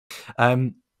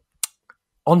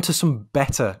On to some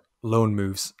better loan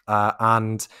moves,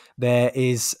 and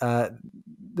there's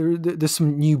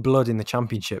some new blood in the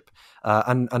Championship,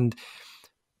 and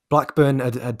Blackburn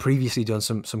had previously done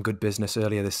some good business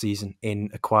earlier this season in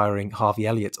acquiring Harvey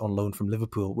Elliott on loan from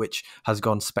Liverpool, which has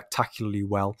gone spectacularly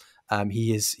well.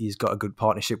 He's got a good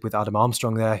partnership with Adam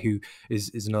Armstrong there, who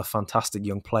is another fantastic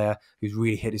young player who's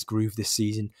really hit his groove this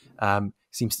season.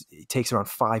 He takes around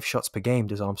 5 shots per game,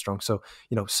 does Armstrong. So,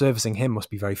 servicing him must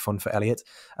be very fun for Elliott.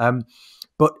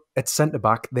 But at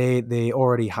centre-back, they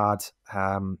already had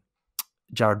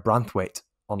Jared Branthwaite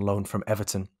on loan from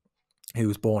Everton, who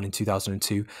was born in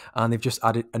 2002, and they've just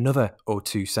added another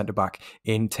O2 centre-back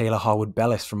in Taylor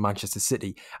Harwood-Bellis from Manchester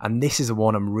City. And this is the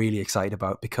one I'm really excited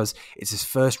about because it's his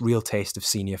first real taste of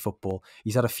senior football.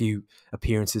 He's had a few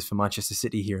appearances for Manchester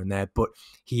City here and there, but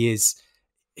he's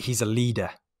a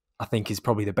leader, I think, is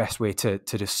probably the best way to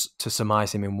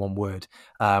surmise him in one word.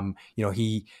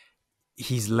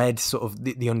 He's led sort of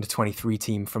the under-23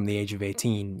 team from the age of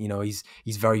 18.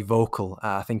 He's very vocal.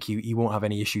 I think he won't have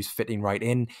any issues fitting right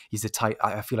in. He's the type.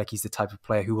 I feel like he's the type of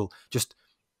player who will just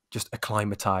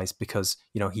acclimatise because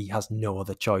he has no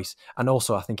other choice. And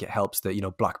also, I think it helps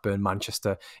that Blackburn,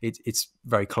 Manchester, it's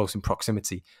very close in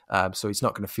proximity, so it's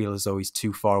not going to feel as though he's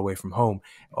too far away from home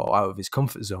or out of his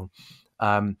comfort zone.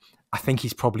 I think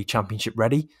he's probably Championship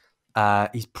ready.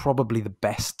 He's probably the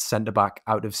best centre-back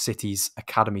out of City's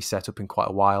academy setup in quite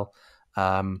a while.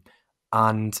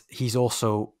 And he's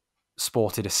also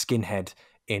sported a skinhead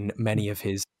in many of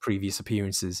his previous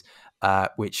appearances,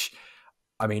 which,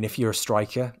 I mean, if you're a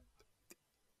striker,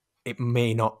 it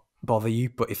may not bother you,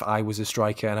 but if I was a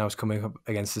striker and I was coming up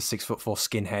against a 6'4"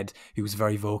 skinhead who was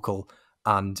very vocal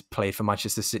and played for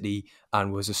Manchester City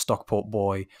and was a Stockport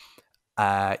boy,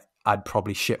 I'd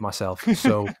probably shit myself.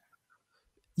 So...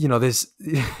 there's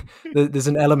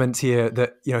an element here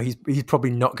that he's probably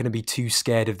not going to be too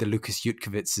scared of the Lucas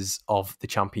Jutkovitzes of the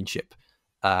Championship.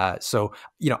 So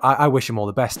I wish him all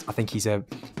the best. I think he's a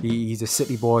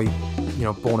City boy,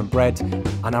 born and bred,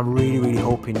 and I'm really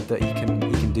hoping that he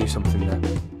can do something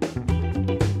there.